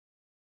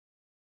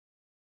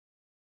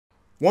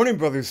Warner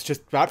Brothers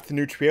just dropped the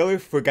new trailer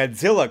for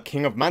Godzilla,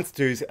 King of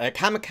Monsters at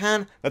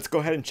Comic-Con. Let's go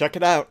ahead and check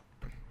it out.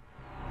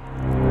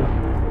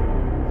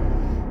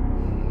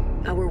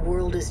 Our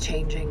world is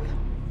changing.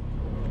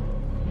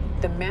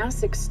 The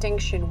mass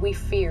extinction we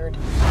feared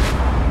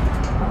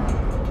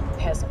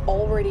has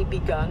already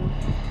begun,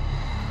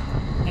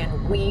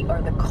 and we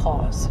are the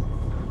cause.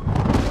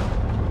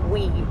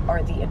 We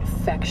are the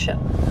infection.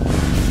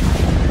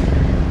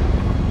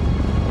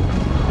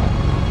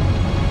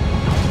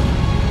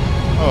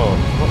 Oh.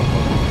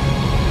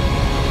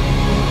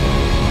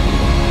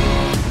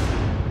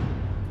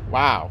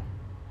 Wow.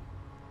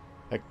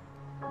 That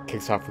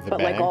kicks off with a bang.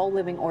 But like all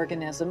living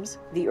organisms,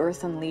 the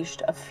Earth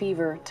unleashed a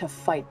fever to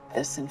fight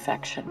this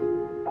infection.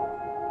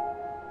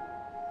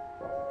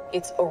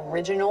 Its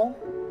original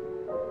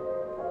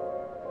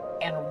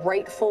and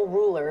rightful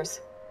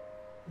rulers,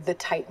 the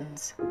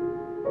Titans.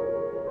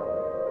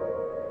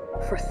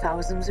 For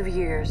thousands of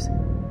years,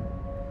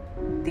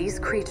 these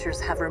creatures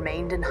have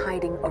remained in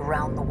hiding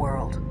around the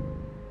world.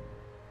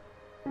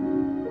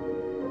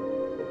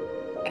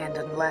 And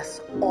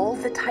unless all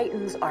the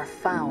Titans are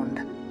found,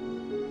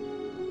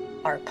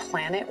 our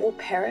planet will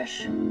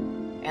perish,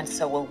 and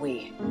so will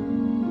we.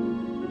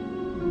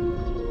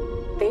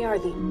 They are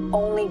the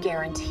only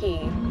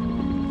guarantee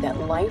that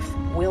life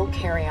will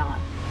carry on.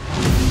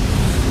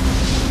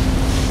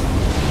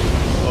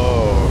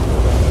 Oh.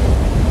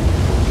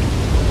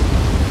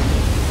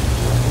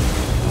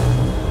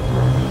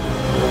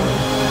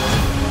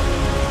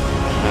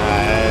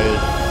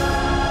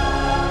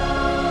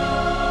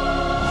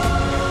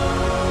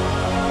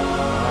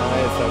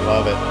 I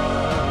love it.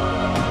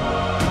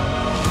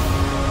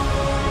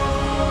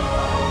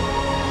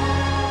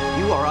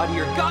 You are out of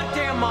your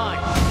goddamn mind!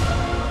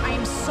 I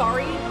am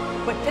sorry,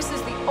 but this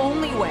is the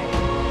only way.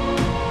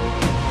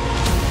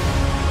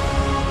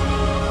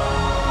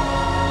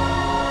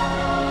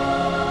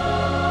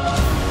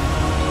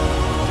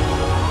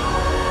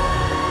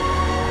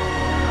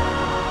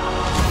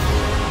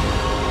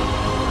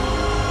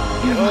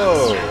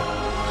 Oh.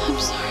 I'm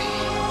sorry.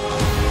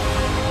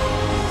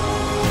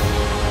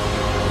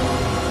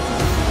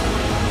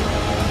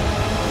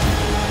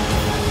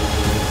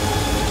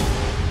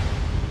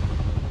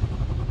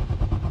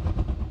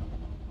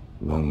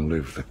 Long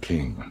live the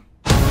king.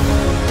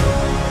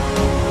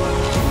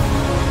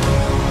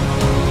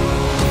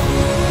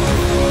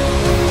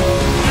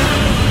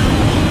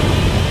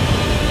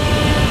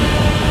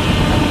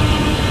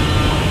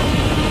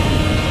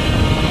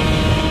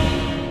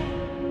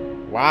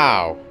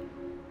 Wow.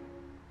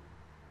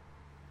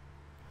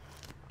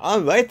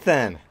 Alright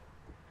then.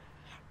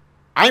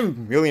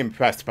 I'm really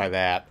impressed by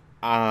that.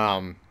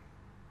 I'm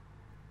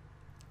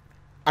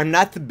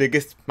not the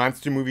biggest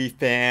monster movie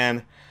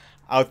fan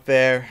out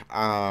there.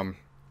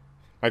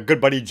 My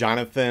good buddy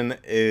Jonathan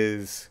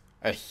is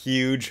a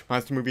huge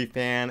monster movie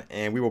fan,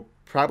 and we will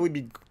probably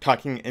be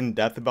talking in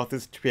depth about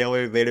this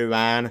trailer later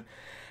on,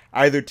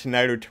 either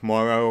tonight or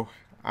tomorrow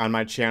on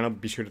my channel.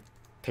 Be sure to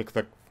take a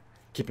look,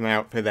 keep an eye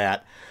out for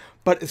that.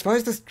 But as far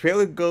as this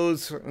trailer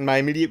goes, my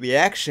immediate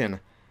reaction,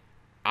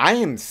 I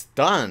am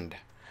stunned.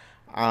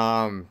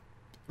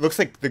 Looks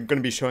like they're going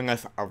to be showing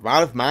us a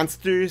lot of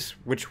monsters,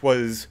 which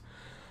was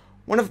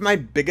one of my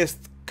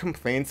biggest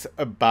complaints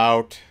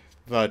about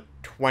the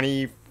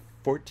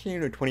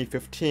 2014 or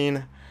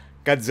 2015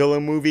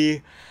 Godzilla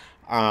movie.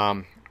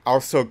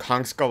 Also,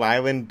 Kong Skull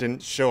Island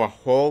didn't show a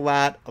whole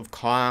lot of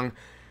Kong.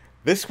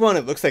 This one,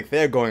 it looks like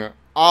they're going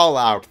all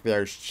out.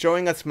 They're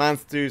showing us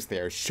monsters. They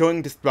are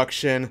showing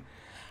destruction.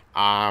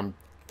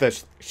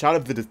 The shot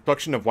of the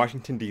destruction of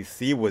Washington,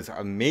 D.C. was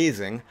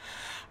amazing.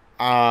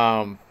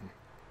 My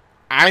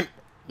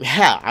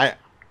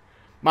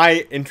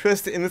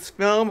interest in this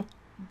film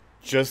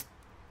just,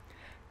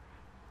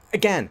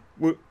 again,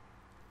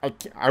 I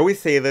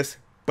always say this,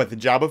 but the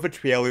job of a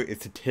trailer is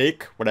to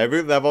take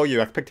whatever level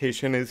your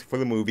expectation is for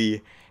the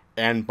movie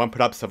and bump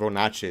it up several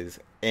notches.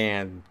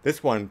 And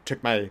this one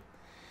took my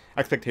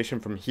expectation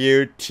from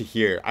here to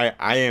here.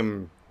 I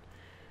am...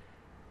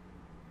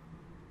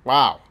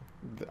 Wow.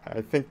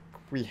 I think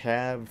we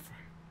have...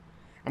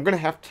 I'm going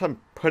to have to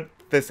put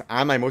this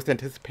on my most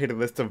anticipated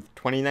list of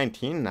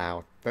 2019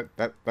 now.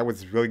 That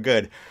was really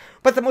good.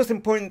 But the most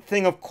important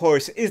thing, of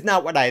course, is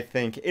not what I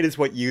think. It is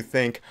what you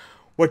think.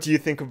 What do you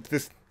think of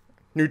this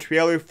new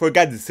trailer for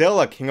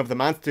Godzilla, King of the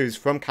Monsters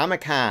from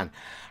Comic-Con?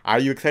 Are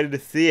you excited to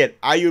see it?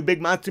 Are you a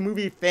big monster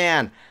movie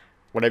fan?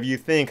 Whatever you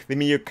think, leave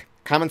me your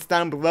comments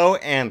down below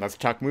and let's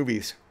talk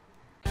movies.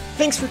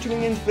 Thanks for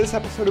tuning in to this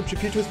episode of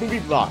Jeffito's Movie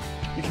Vlog.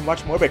 You can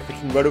watch more by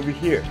clicking right over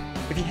here.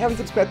 If you haven't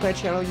subscribed to my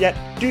channel yet,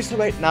 do so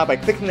right now by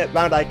clicking that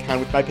round icon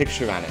with my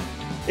picture on it.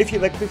 If you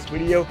like this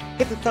video,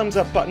 hit the thumbs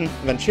up button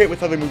and then share it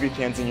with other movie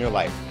fans in your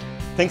life.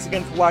 Thanks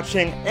again for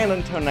watching, and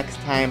until next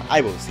time,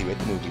 I will see you at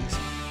the movies.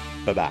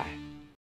 Bye-bye.